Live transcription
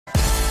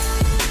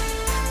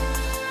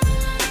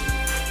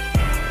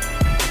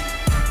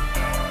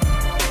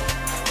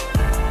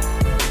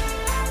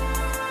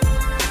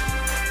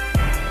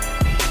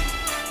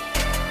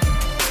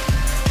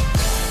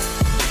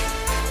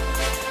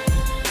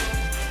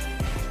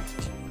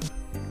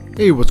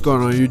Hey, what's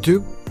going on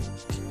YouTube?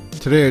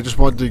 Today I just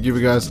wanted to give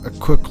you guys a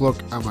quick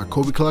look at my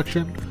Kobe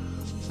collection.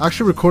 I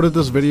actually recorded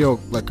this video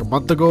like a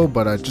month ago,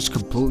 but I just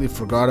completely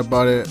forgot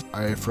about it.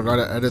 I forgot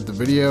to edit the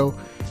video,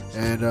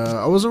 and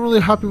I wasn't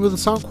really happy with the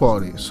sound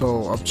quality,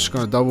 so I'm just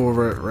going to double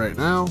over it right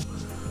now.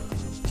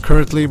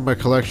 Currently my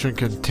collection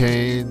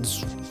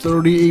contains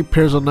 38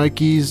 pairs of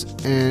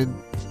Nikes and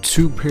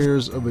 2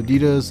 pairs of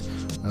Adidas,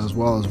 as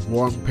well as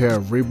 1 pair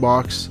of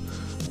Reeboks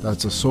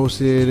that's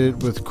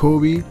associated with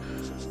Kobe.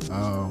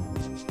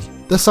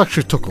 This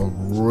actually took a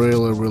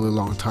really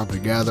long time to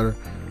gather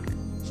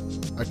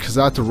because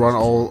I had to run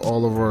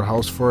all over our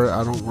house for it.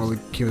 I don't really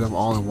keep them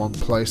all in one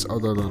place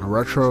other than the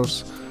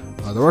retros.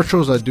 The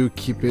retros, I do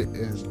keep it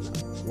in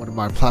one of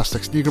my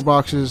plastic sneaker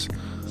boxes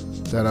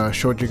that I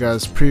showed you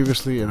guys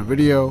previously in a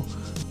video.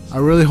 I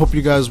really hope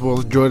you guys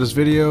will enjoy this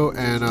video,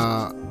 and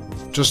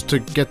just to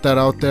get that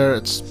out there,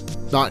 it's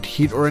not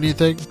heat or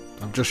anything.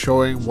 I'm just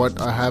showing what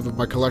I have in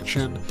my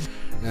collection,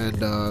 and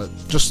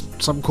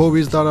just some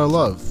Kobe's that I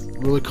love.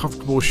 Really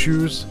comfortable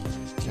shoes,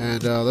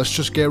 and let's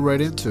just get right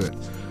into it.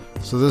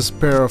 So this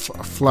pair of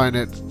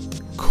Flyknit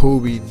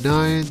Kobe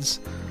 9s,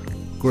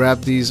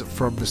 grab these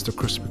from Mr.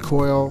 Crispy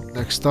Coil.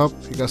 Next up,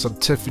 you got some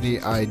Tiffany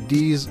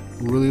IDs.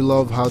 Really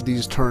love how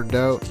these turned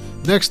out.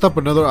 Next up,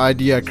 another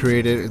ID I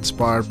created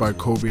inspired by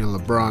Kobe and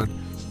LeBron.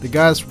 The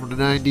guys from the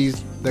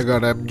 90s, they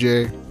got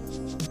MJ.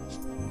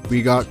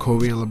 We got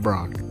Kobe and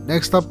LeBron.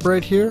 Next up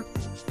right here,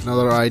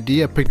 another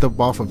ID I picked up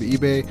off of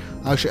eBay.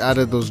 I actually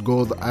added those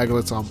gold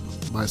aglets on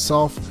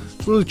myself.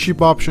 It's a really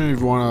cheap option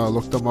if you want to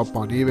look them up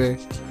on eBay.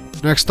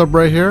 Next up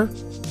right here,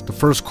 the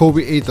first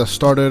Kobe 8 that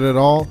started it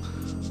all.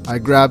 I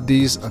grabbed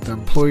these at the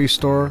employee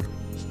store.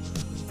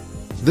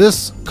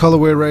 This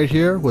colorway right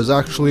here was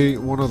actually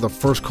one of the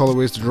first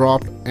colorways to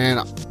drop,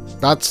 and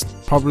that's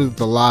probably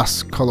the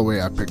last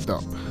colorway I picked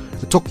up.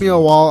 It took me a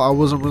while. I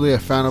wasn't really a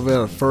fan of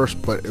it at first,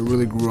 but it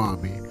really grew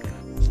on me.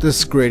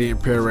 This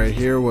gradient pair right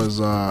here was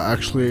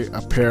actually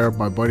a pair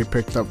my buddy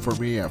picked up for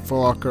me at Foot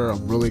Locker.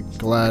 I'm really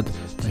glad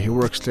that he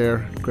works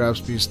there,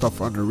 grabs me stuff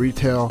under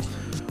retail.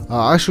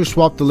 I actually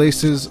swapped the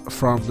laces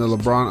from the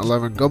LeBron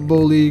 11 Gumbo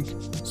League,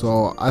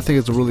 so I think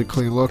it's a really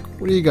clean look.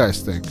 What do you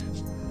guys think?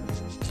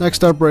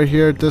 Next up right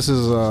here, this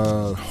is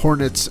a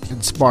Hornets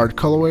inspired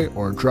colorway,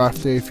 or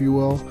draft day if you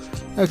will.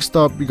 Next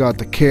up, you got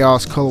the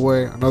Chaos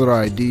colorway, another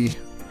ID,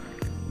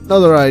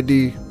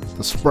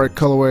 the Sprite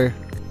colorway,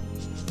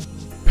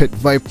 Pit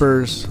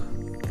Vipers.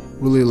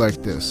 Really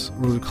like this,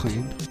 really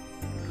clean.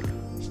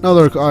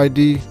 Another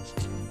ID,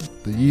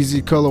 the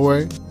Yeezy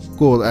colorway,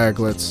 gold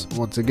aglets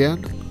once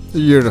again. The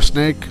Year the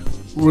Snake.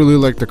 Really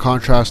like the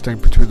contrasting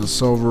between the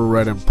silver,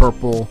 red, and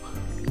purple.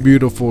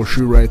 Beautiful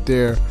shoe right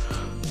there.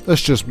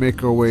 Let's just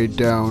make our way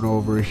down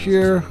over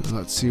here.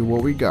 Let's see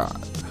what we got.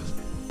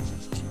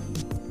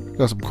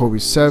 Got some Kobe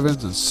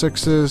 7s and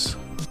 6s.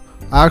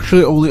 I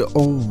actually only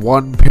own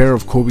 1 pair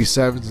of Kobe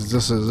 7s, and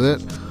this is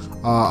it.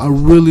 I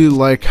really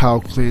like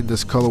how clean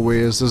this colorway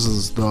is. This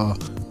is the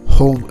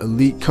Home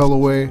Elite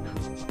colorway,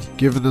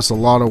 giving this a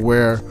lot of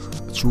wear.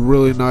 It's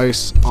really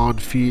nice on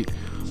feet.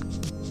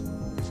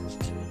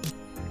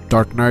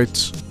 Dark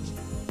Knights,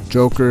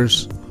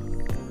 Jokers,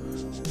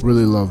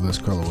 really love this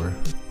colorway.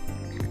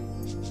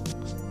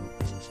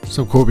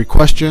 Some Kobe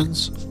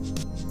questions,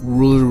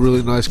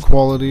 really nice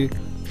quality.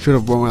 Should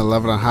have won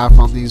 11.5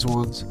 on these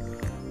ones.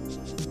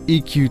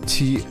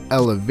 EQT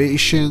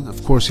Elevation,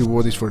 of course he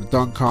wore these for the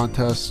dunk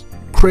contest.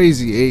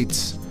 Crazy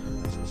 8s,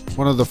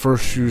 one of the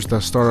first shoes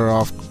that started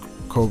off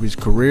Kobe's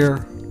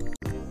career.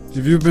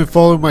 If you've been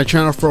following my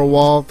channel for a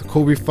while, the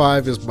Kobe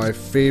 5 is my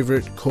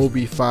favorite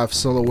Kobe 5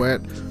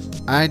 silhouette.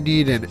 I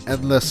need an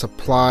endless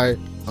supply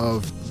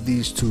of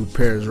these 2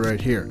 pairs right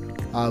here.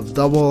 I have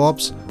double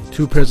ups,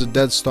 2 pairs of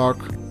dead stock,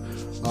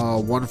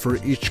 1 for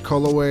each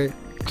colorway.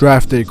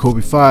 Draft day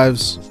Kobe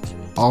 5s,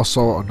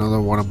 also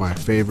another one of my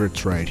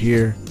favorites right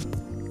here.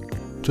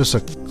 Just a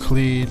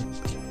clean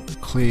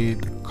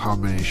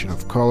combination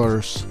of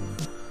colors.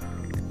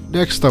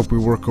 Next up, we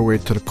work our way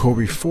to the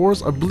Kobe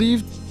 4s. I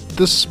believe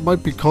this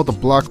might be called the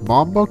Black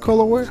Mamba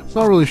colorway.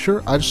 Not really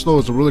sure. I just know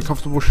it's a really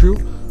comfortable shoe.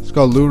 It's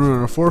got lunar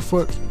in the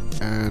forefoot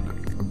and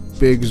a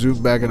big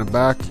zoom bag in the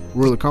back.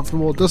 Really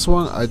comfortable. This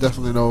one I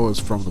definitely know is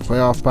from the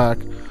playoff pack.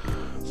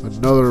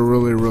 Another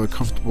really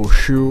comfortable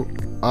shoe.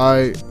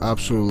 I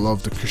absolutely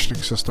love the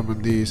cushioning system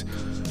in these.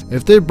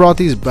 If they brought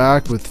these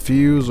back with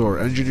fuse or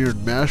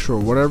engineered mesh or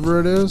whatever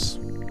it is,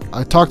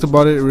 I talked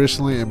about it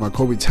recently in my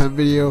Kobe 10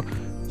 video.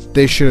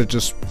 They should have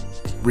just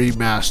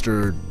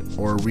remastered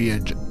or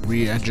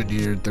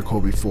re-engineered the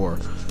Kobe 4.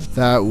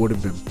 That would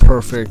have been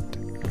perfect.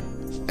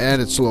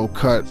 And it's low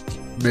cut,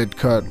 mid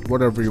cut,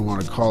 whatever you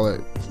want to call it.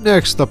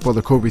 Next up are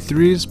the Kobe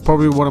 3s,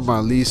 probably one of my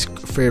least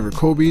favorite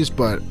Kobe's,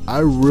 but I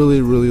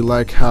really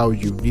like how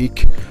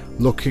unique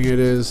looking it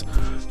is.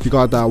 You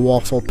got that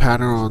waffle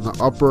pattern on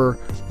the upper.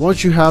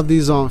 Once you have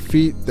these on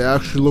feet, they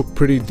actually look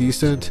pretty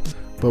decent,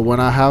 but when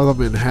I have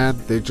them in hand,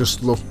 they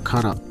just look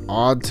kind of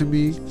odd to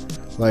me.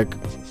 Like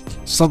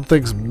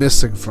something's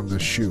missing from the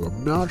shoe.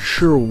 I'm not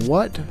sure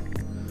what,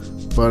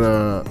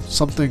 but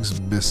something's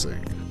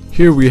missing.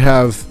 Here we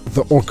have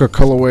the Orca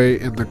colorway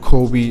in the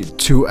Kobe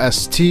 2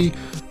 ST.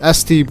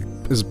 ST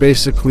is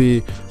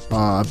basically,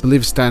 I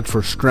believe, stands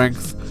for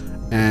strength,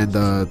 and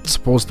it's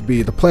supposed to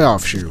be the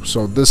playoff shoe.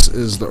 So this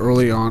is the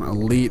early on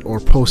elite or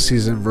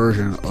postseason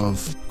version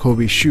of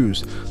Kobe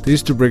shoes. They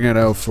used to bring it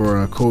out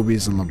for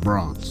Kobe's and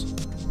LeBron's.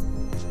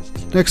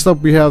 Next up,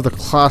 we have the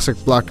classic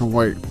black and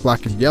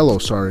yellow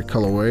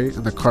colorway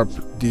in the Carpe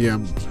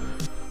Diem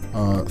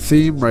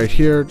theme right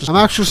here. I'm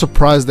actually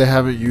surprised they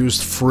haven't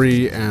used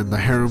Free and the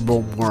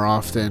herringbone more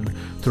often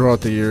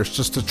throughout the years,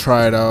 just to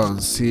try it out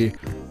and see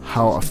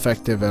how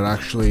effective it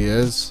actually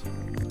is.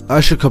 I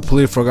actually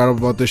completely forgot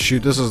about this shoe.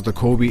 This is the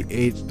Kobe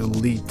 8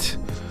 Elite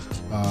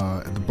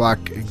in the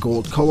black and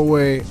gold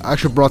colorway. I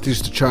actually brought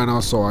these to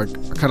China, so I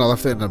kind of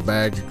left it in the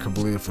bag and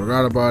completely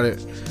forgot about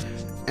it.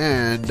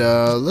 And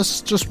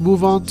let's just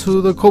move on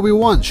to the Kobe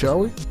 1, shall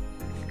we?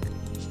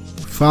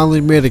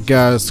 Finally made it,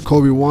 guys.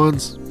 Kobe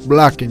 1s,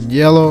 black and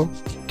yellow,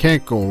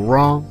 can't go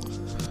wrong.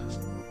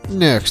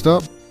 Next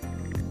up,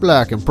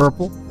 black and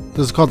purple.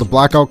 This is called the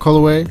blackout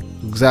colorway.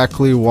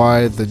 Exactly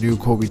why the new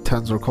Kobe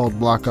 10s are called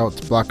blackout.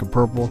 It's black and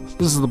purple.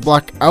 This is the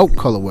blackout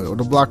colorway, or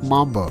the black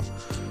mamba.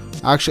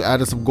 I actually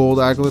added some gold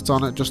aglets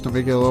on it just to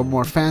make it a little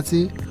more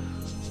fancy.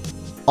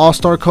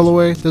 All-star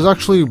colorway. There's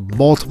actually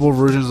multiple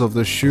versions of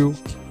this shoe.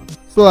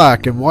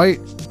 Black and white.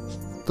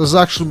 This is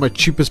actually my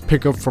cheapest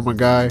pickup from a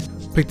guy.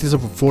 Picked these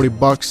up for 40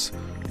 bucks.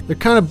 They're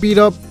kind of beat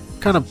up,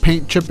 kind of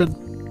paint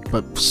chipping,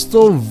 but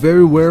still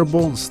very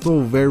wearable and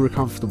still very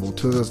comfortable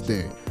to this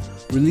day.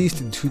 Released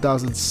in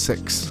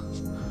 2006.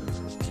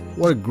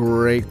 What a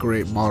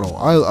great model.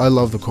 I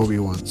love the Kobe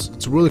ones.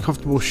 It's a really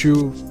comfortable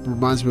shoe.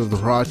 Reminds me of the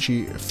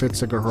Huarache. It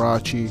fits like a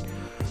Huarache.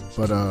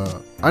 But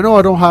I know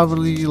I don't have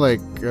any like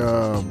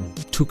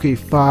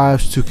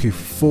 2K5s,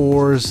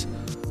 2K4s.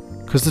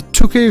 Because the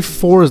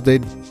 2K4s,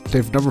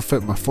 they've never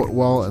fit my foot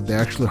well, and they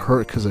actually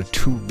hurt because they're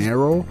too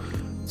narrow.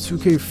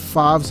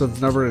 2K5s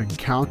I've never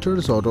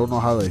encountered, so I don't know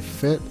how they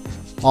fit.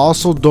 I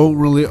also don't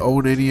really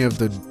own any of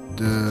the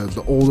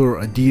older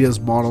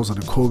Adidas models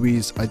and the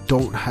Kobe's. I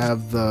don't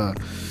have the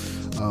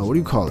what do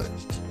you call it?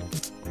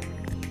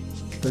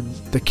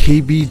 The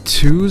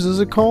KB2s, is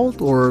it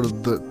called, or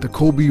the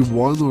Kobe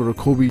 1 or the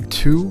Kobe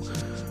 2?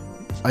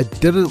 I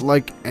didn't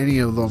like any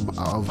of them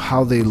of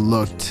how they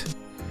looked.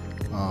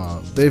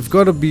 They've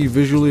got to be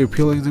visually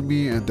appealing to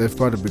me, and they've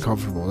got to be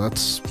comfortable.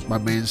 That's my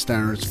main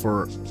standards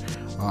for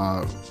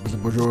the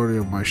majority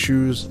of my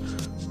shoes.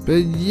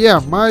 But yeah,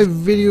 my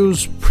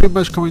video's pretty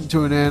much coming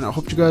to an end. I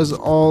hope you guys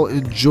all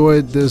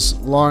enjoyed this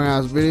long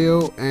ass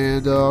video,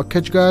 and I'll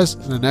catch you guys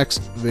in the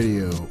next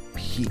video.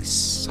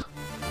 Peace.